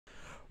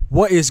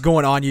What is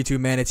going on,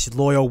 YouTube, man? It's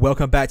Loyal.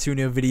 Welcome back to a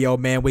new video,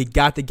 man. We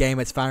got the game.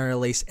 It's finally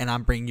released, and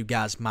I'm bringing you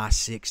guys my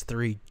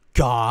 6'3"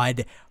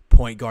 God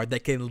point guard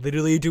that can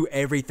literally do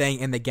everything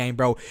in the game,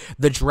 bro.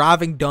 The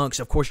driving dunks,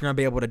 of course, you're going to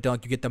be able to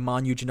dunk. You get the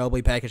Manu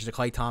Ginobili package, the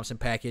Klay Thompson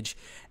package,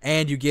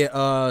 and you get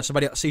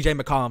somebody else,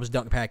 CJ McCollum's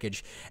dunk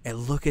package. And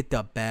look at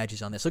the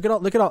badges on this. Look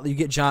at all. You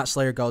get Giant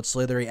Slayer, Gold,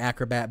 Slithery,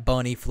 Acrobat,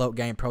 Bunny, Float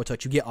Game, Pro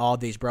Touch. You get all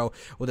these, bro,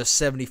 with a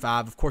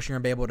 75. Of course, you're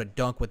going to be able to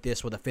dunk with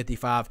this with a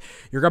 55.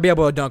 You're going to be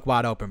able to dunk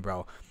wide open,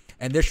 bro.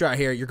 And this right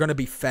here, you're going to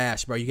be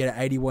fast, bro. You get an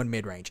 81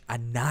 mid-range, a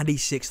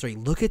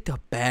 96.3. Look at the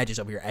badges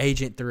over here.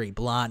 Agent 3,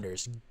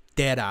 Blinders,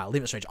 Deadeye,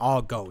 Limit Range,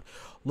 all gold.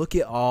 Look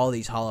at all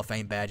these Hall of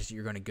Fame badges that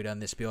you're going to get on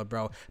this build,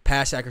 bro.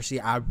 Pass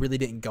accuracy, I really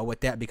didn't go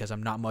with that because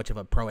I'm not much of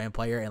a pro-am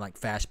player and like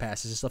fast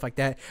passes and stuff like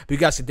that. But you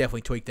guys can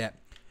definitely tweak that.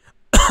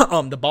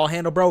 The ball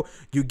handle, bro,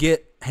 you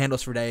get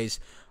handles for days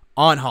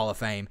on Hall of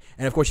Fame.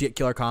 And, of course, you get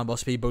Killer Combo,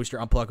 Speed Booster,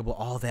 Unpluggable,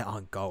 all that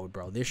on gold,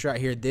 bro. This right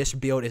here, this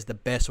build is the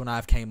best one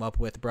I've came up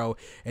with, bro.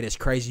 It is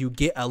crazy. You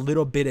get a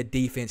little bit of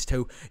defense,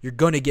 too. You're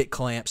going to get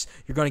clamps.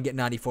 You're going to get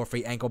 94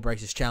 feet, ankle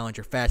braces,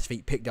 challenger, fast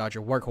feet, pick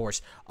dodger,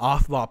 workhorse,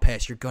 off-ball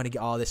pass. You're going to get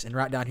all this. And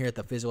right down here at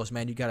the physicals,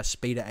 man, you got a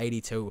speed of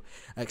 82,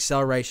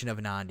 acceleration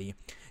of 90.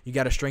 You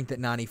got a strength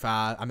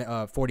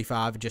at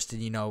 45 just to,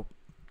 you know,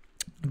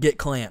 get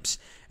clamps.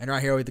 And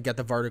right here we got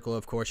the vertical,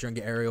 of course. You're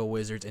gonna get aerial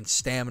wizards and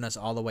stamina's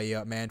all the way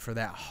up, man, for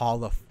that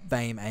Hall of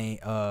Fame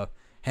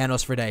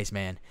handles for days,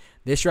 man.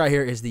 This right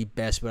here is the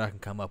best build I can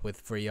come up with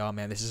for y'all,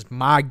 man. This is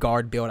my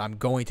guard build I'm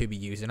going to be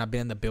using. I've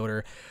been in the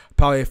builder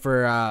probably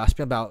for I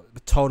spent about a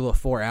total of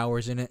 4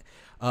 hours in it.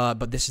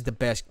 But this is the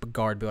best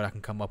guard build I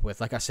can come up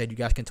with. Like I said, you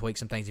guys can tweak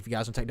some things. If you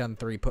guys want to take down the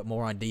 3, put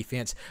more on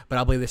defense. But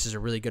I believe this is a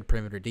really good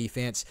perimeter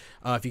defense.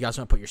 If you guys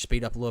want to put your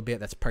speed up a little bit,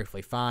 that's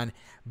perfectly fine.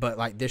 But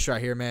like this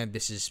right here, man,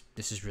 this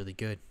is really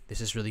good. This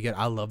is really good.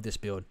 I love this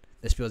build.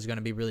 This build is going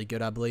to be really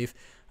good, I believe.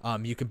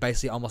 You can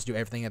basically almost do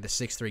everything at the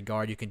 6'3"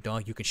 guard. You can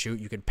dunk, you can shoot,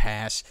 you can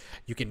pass,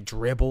 you can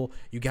dribble.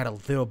 You got a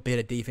little bit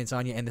of defense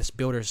on you, and this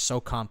builder is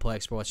so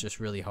complex, bro. It's just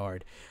really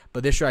hard.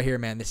 But this right here,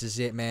 man, this is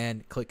it,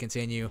 man. Click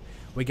continue.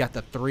 We got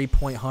the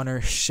 3-point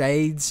hunter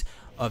shades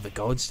of the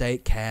Golden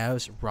State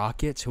Cavs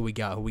Rockets. Who we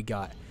got?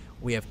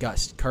 We have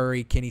got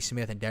Curry, Kenny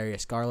Smith, and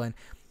Darius Garland.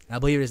 I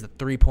believe it is the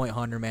 3-point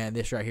hunter, man.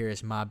 This right here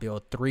is my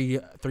build.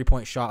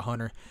 Three-point shot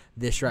hunter.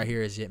 This right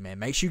here is it, man.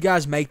 Make sure you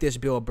guys make this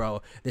build,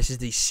 bro. This is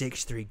the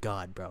 6'3"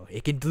 God, bro.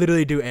 It can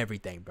literally do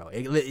everything, bro.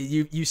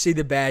 You see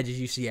the badges.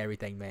 You see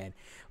everything, man.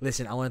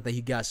 Listen, I want to thank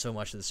you guys so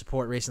much for the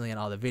support recently and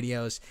all the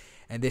videos.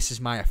 And this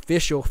is my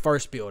official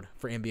first build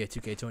for NBA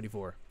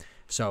 2K24.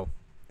 So,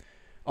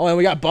 oh, and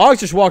we got Boggs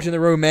just walked in the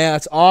room, man.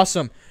 That's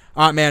awesome.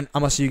 All right, man.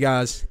 I'm going to see you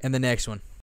guys in the next one.